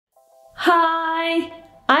Hi!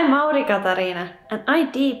 I'm Aurikatariina and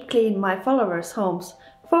I deep clean my followers' homes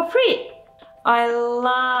for free. I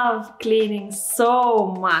love cleaning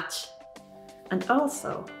so much. And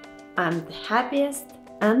also, I'm the happiest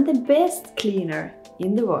and the best cleaner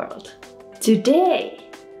in the world. Today,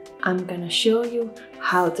 I'm gonna show you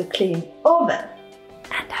how to clean oven.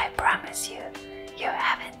 And I promise you, you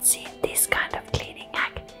haven't seen this kind of cleaning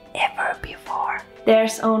hack ever before.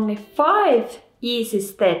 There's only 5 easy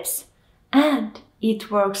steps and it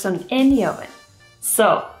works on any oven.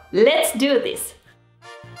 So, let's do this!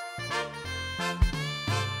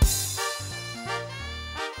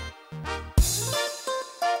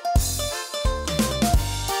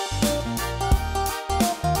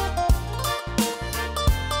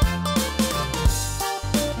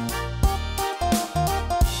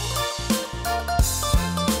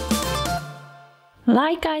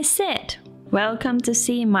 Like I said, welcome to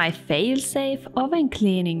see my fail-safe oven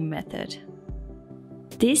cleaning method.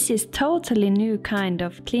 This is totally new kind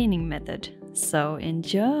of cleaning method, so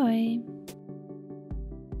enjoy!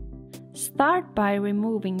 Start by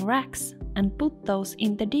removing racks and put those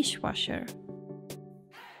in the dishwasher.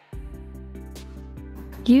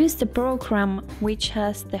 Use the program which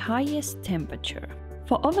has the highest temperature.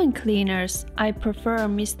 For oven cleaners, I prefer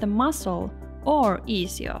Mr. Muscle or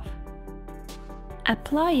Easy Off.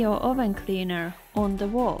 Apply your oven cleaner on the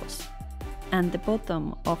walls and the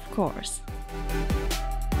bottom, of course.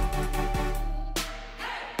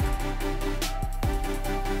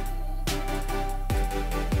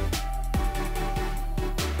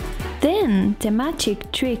 Then the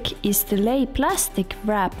magic trick is to lay plastic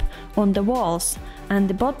wrap on the walls and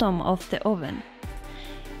the bottom of the oven.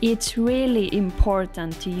 It's really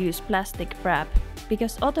important to use plastic wrap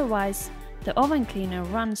because otherwise the oven cleaner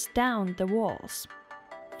runs down the walls.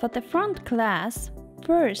 For the front glass,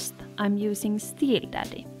 first I'm using Steel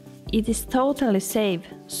Daddy. It is totally safe,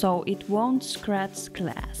 so it won't scratch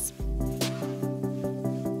glass.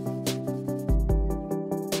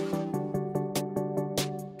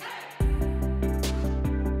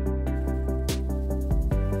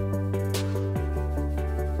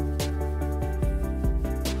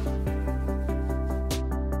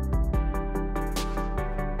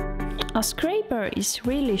 A scraper is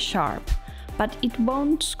really sharp, but it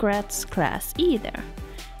won't scratch glass either,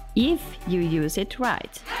 if you use it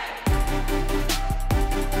right.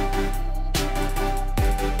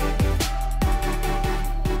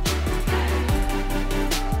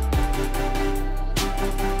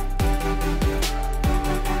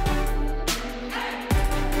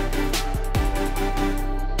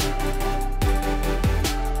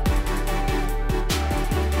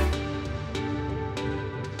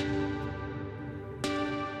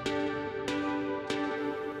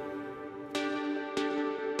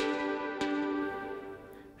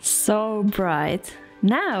 So bright.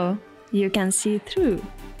 Now you can see through.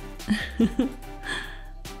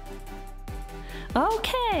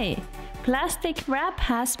 Okay, plastic wrap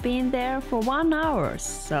has been there for 1 hour,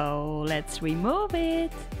 so let's remove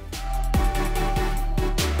it.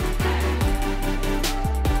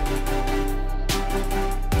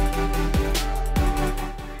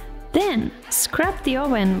 Then scrub the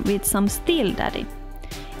oven with some Steel Daddy.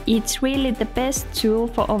 It's really the best tool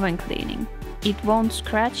for oven cleaning. It won't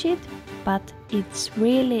scratch it, but it's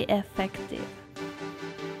really effective.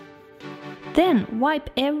 Then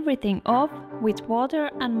wipe everything off with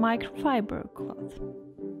water and microfibre cloth.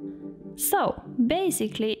 So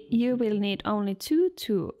basically you will need only 2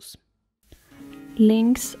 tools.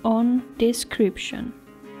 Links on description.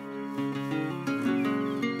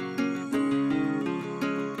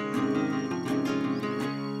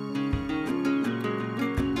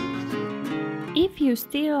 If you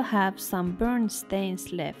still have some burnt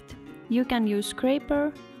stains left, you can use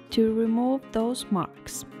scraper to remove those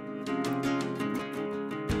marks.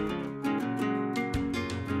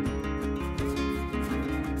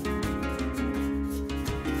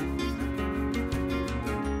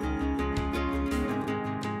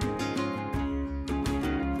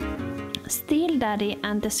 Steel Daddy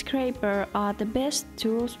and the scraper are the best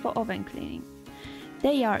tools for oven cleaning.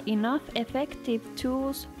 They are enough effective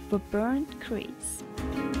tools for burnt grease.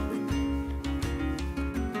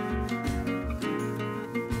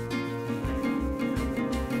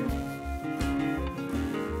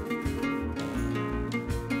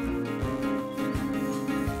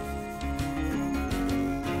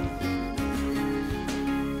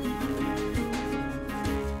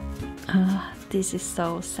 This is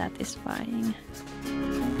so satisfying.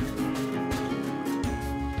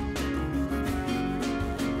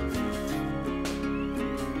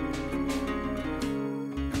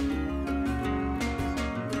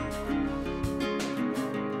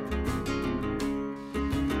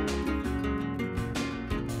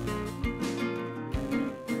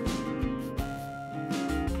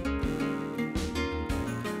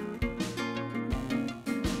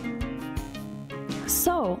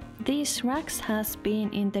 So, these racks has been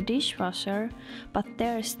in the dishwasher, but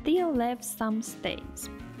there still left some stains.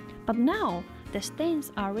 But now the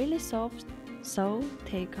stains are really soft, so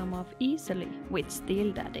they come off easily with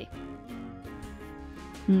Steel Daddy.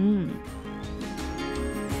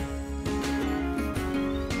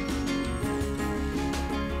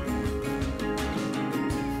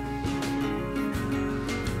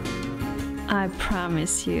 I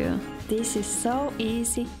promise you, this is so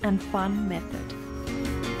easy and fun method.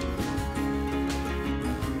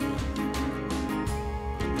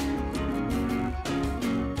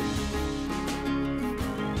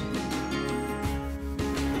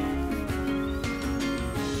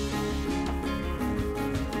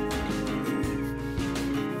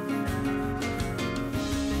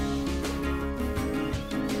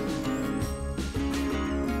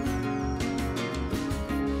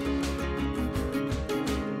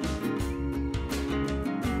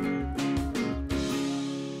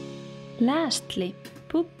 Lastly,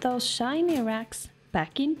 put those shiny racks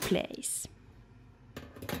back in place.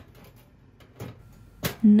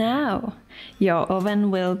 Now, your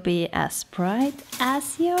oven will be as bright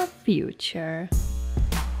as your future.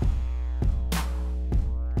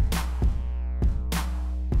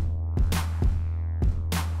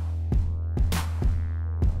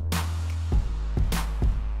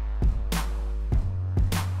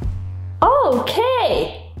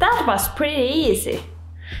 Okay, that was pretty easy.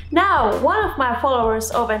 Now, one of my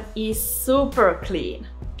followers' oven is super clean.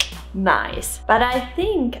 Nice. But I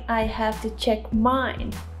think I have to check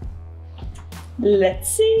mine. Let's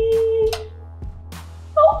see.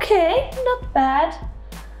 Okay, not bad.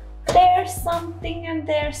 There's something and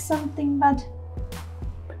there's something, but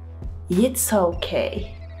it's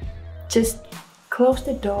okay. Just close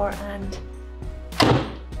the door and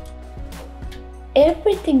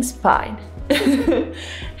everything's fine.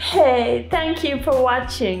 Hey, thank you for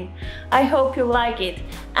watching. I hope you like it.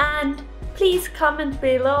 And please comment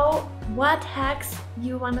below what hacks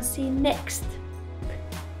you want to see next.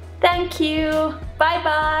 Thank you. Bye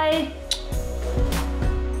bye.